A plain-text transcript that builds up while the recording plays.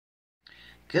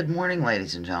Good morning,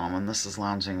 ladies and gentlemen. This is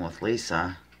Lounging with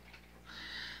Lisa.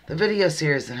 The video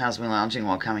series that has me lounging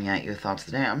while coming at you with thoughts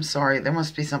of the day. I'm sorry, there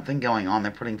must be something going on.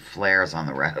 They're putting flares on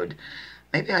the road.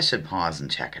 Maybe I should pause and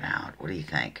check it out. What do you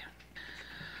think?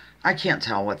 I can't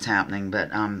tell what's happening,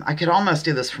 but I could almost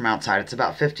do this from outside. It's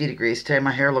about 50 degrees today.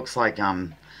 My hair looks like, oh,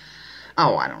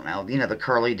 I don't know, the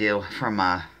curly do from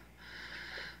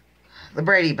the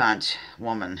Brady Bunch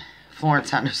woman,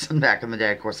 Florence Henderson, back in the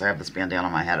day. Of course, I have this bandana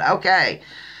on my head. Okay.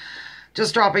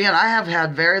 Just dropping in. I have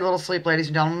had very little sleep, ladies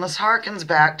and gentlemen. This harkens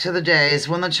back to the days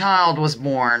when the child was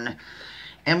born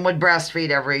and would breastfeed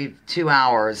every 2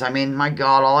 hours. I mean, my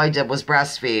God, all I did was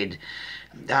breastfeed.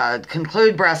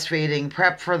 Conclude breastfeeding,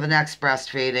 prep for the next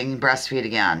breastfeeding, breastfeed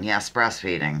again. Yes,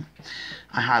 breastfeeding.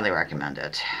 I highly recommend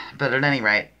it. But at any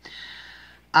rate,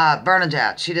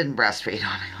 Bernadette, she didn't breastfeed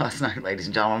on me last night, ladies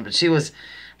and gentlemen, but she was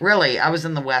really, I was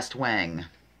in the West Wing,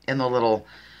 in the little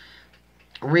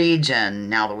region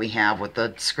now that we have with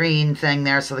the screen thing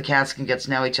there so the cats can get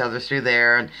to know each other through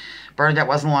there. And Bernadette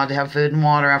wasn't allowed to have food and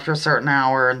water after a certain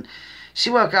hour, and she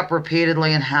woke up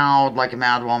repeatedly and howled like a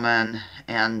mad woman.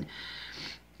 And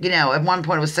at one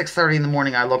point it was 6:30 in the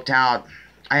morning. I looked out.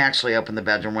 I actually opened the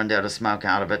bedroom window to smoke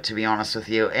out of it, to be honest with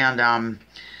you. And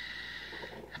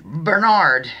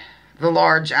Bernard, the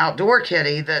large outdoor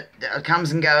kitty that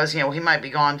comes and goes, he might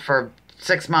be gone for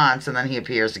 6 months and then he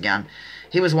appears again.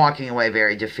 He was walking away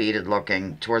very defeated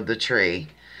looking toward the tree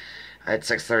at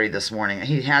 6:30 this morning.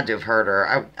 He had to have heard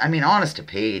her. I mean, honest to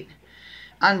Pete.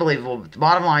 Unbelievable. The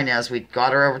bottom line is we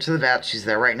got her over to the vet. She's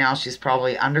there right now. She's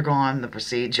probably undergone the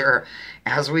procedure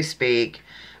as we speak.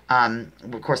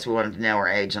 Of course, we wanted to know her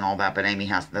age and all that, but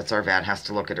Amy that's our vet, has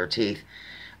to look at her teeth.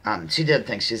 She did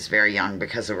think she's very young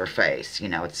because of her face.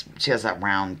 She has that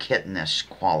round kittenish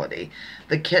quality.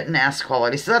 The kitten-esque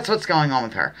quality. So that's what's going on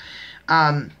with her.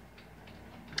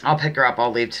 I'll pick her up.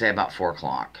 I'll leave today about 4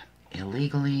 o'clock.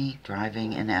 Illegally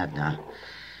driving in Edna.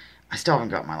 I still haven't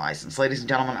got my license. Ladies and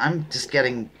gentlemen, I'm just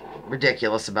getting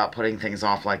ridiculous about putting things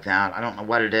off like that. I don't know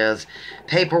what it is.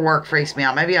 Paperwork freaks me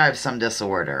out. Maybe I have some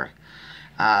disorder.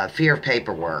 Fear of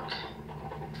paperwork.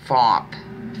 FOP.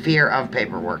 Fear of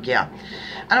paperwork, yeah.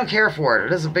 I don't care for it.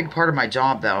 It is a big part of my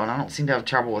job, though, and I don't seem to have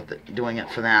trouble with doing it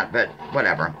for that, but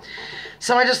whatever.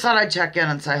 So I just thought I'd check in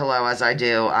and say hello as I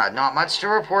do. Not much to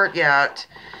report yet.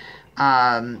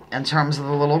 In terms of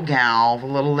the little gal, the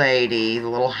little lady, the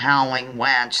little howling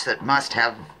wench that must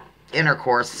have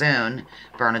intercourse soon,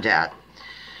 Bernadette.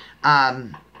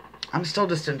 I'm still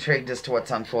just intrigued as to what's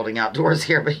unfolding outdoors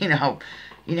here, but you know how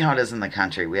it is in the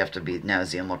country. We have to be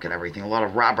nosy and look at everything. A lot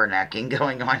of rubbernecking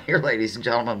going on here, ladies and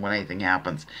gentlemen, when anything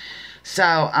happens.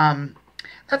 So,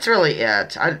 that's really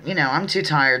it. I'm too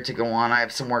tired to go on. I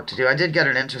have some work to do. I did get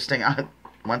an interesting,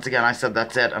 once again, I said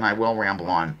that's it, and I will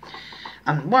ramble on.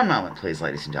 One moment, please,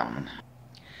 ladies and gentlemen.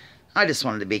 I just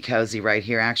wanted to be cozy right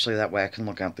here. Actually, that way I can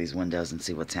look out these windows and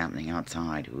see what's happening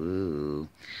outside. Ooh.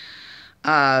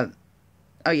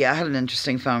 Oh, yeah, I had an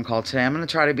interesting phone call today. I'm going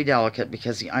to try to be delicate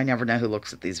because I never know who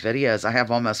looks at these videos. I have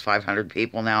almost 500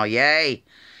 people now. Yay!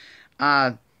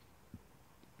 I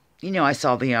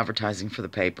saw the advertising for the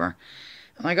paper.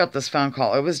 And I got this phone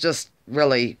call. It was just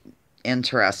really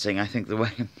interesting. I think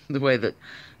the way that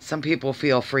some people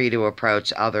feel free to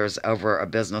approach others over a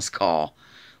business call.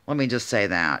 Let me just say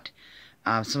that.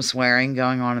 Some swearing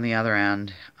going on the other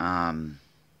end.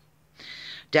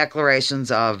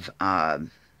 Declarations of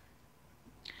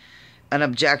an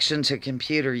objection to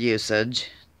computer usage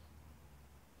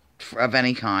of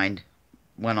any kind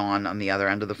went on the other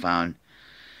end of the phone.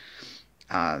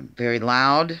 Very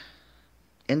loud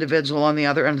individual on the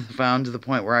other end of the phone, to the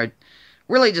point where I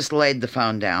really just laid the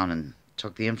phone down and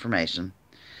took the information.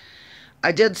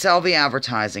 I did sell the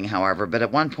advertising, however, but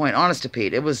at one point, honest to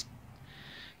Pete, it was,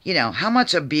 how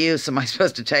much abuse am I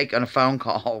supposed to take on a phone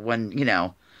call when,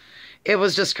 it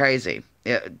was just crazy.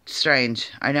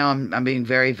 Strange. I know I'm being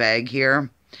very vague here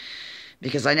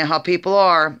because I know how people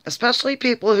are, especially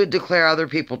people who declare other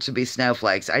people to be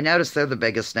snowflakes. I notice they're the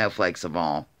biggest snowflakes of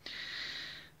all.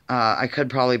 I could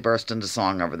probably burst into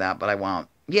song over that, but I won't.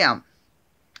 Yeah,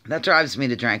 that drives me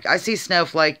to drink. I see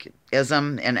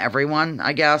snowflake-ism in everyone,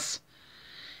 I guess.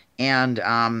 And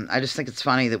I just think it's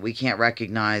funny that we can't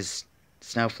recognize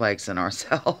snowflakes in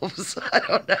ourselves. I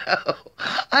don't know.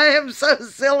 I am so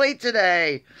silly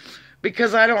today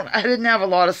because I didn't have a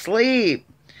lot of sleep.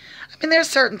 I mean, there's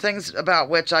certain things about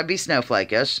which I'd be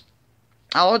snowflake-ish.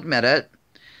 I'll admit it.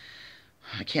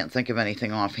 I can't think of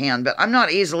anything offhand, but I'm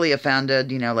not easily offended,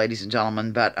 ladies and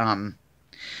gentlemen. But,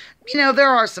 there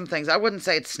are some things. I wouldn't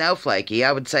say it's snowflakey.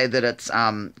 I would say that it's,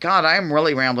 God, I am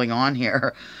really rambling on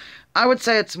here. I would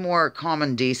say it's more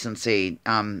common decency,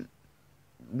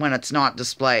 when it's not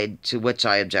displayed, to which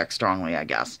I object strongly, I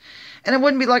guess. And it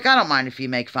wouldn't be like, I don't mind if you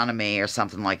make fun of me or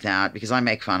something like that, because I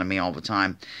make fun of me all the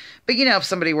time. But, you know, if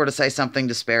somebody were to say something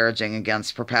disparaging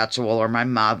against Perpetual or my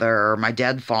mother or my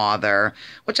dead father,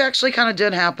 which actually kind of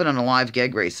did happen in a live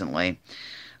gig recently,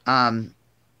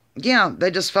 yeah, they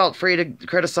just felt free to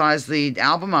criticize the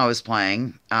album I was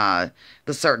playing, The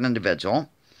Certain Individual,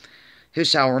 who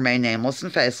shall remain nameless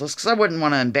and faceless, because I wouldn't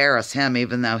want to embarrass him,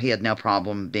 even though he had no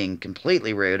problem being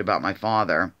completely rude about my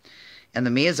father and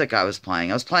the music I was playing.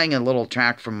 I was playing a little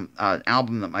track from an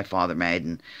album that my father made,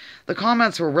 and the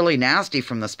comments were really nasty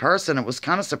from this person. It was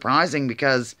kind of surprising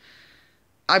because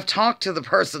I've talked to the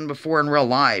person before in real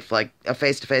life, like a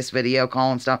face-to-face video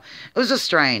call and stuff. It was just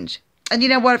strange. And you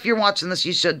know what? If you're watching this,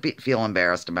 you should feel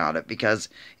embarrassed about it because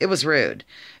it was rude.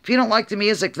 If you don't like the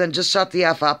music, then just shut the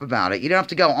F up about it. You don't have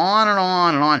to go on and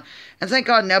on and on. And thank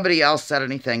God nobody else said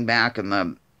anything back in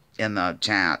the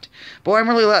chat. Boy, I'm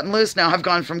really letting loose now. I've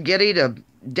gone from giddy to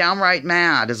downright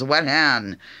mad as a wet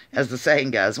hen, as the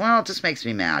saying goes. Well, it just makes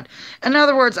me mad. In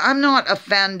other words, I'm not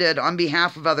offended on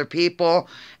behalf of other people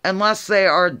unless they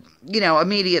are, you know,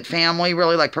 immediate family,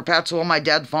 really, like Perpetual, my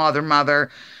dead father, mother,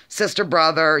 sister,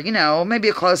 brother, you know, maybe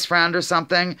a close friend or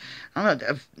something. I'm not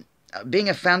being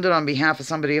offended on behalf of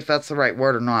somebody, if that's the right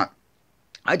word or not.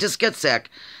 I just get sick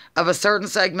of a certain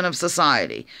segment of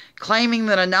society claiming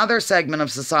that another segment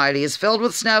of society is filled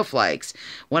with snowflakes,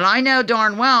 when I know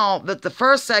darn well that the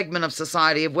first segment of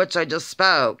society of which I just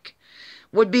spoke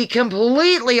would be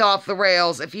completely off the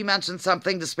rails if you mentioned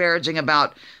something disparaging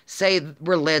about, say,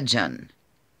 religion.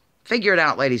 Figure it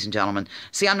out, ladies and gentlemen.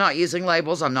 See, I'm not using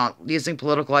labels. I'm not using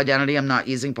political identity. I'm not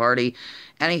using party,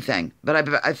 anything. But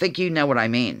I think you know what I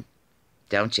mean,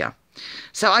 don't you?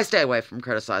 So I stay away from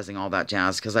criticizing all that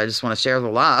jazz because I just want to share the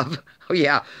love. Oh,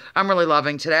 yeah, I'm really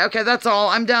loving today. Okay, that's all.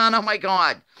 I'm done. Oh, my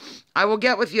God. I will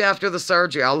get with you after the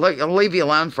surgery. I'll leave you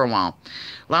alone for a while.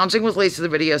 Lounging with Lisa, the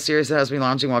video series that has me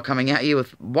lounging while coming at you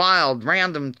with wild,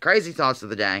 random, crazy thoughts of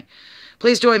the day.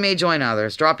 Please join me, join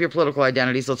others. Drop your political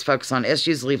identities. Let's focus on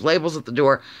issues. Leave labels at the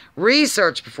door.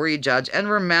 Research before you judge. And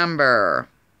remember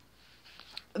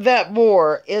that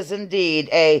war is indeed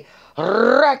a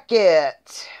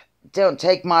racket. Don't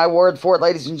take my word for it,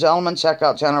 ladies and gentlemen. Check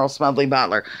out General Smedley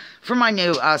Butler. For my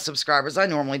new subscribers, I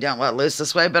normally don't let loose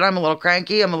this way, but I'm a little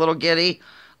cranky. I'm a little giddy.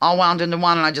 All wound into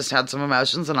one, and I just had some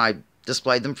emotions, and I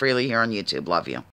displayed them freely here on YouTube. Love you.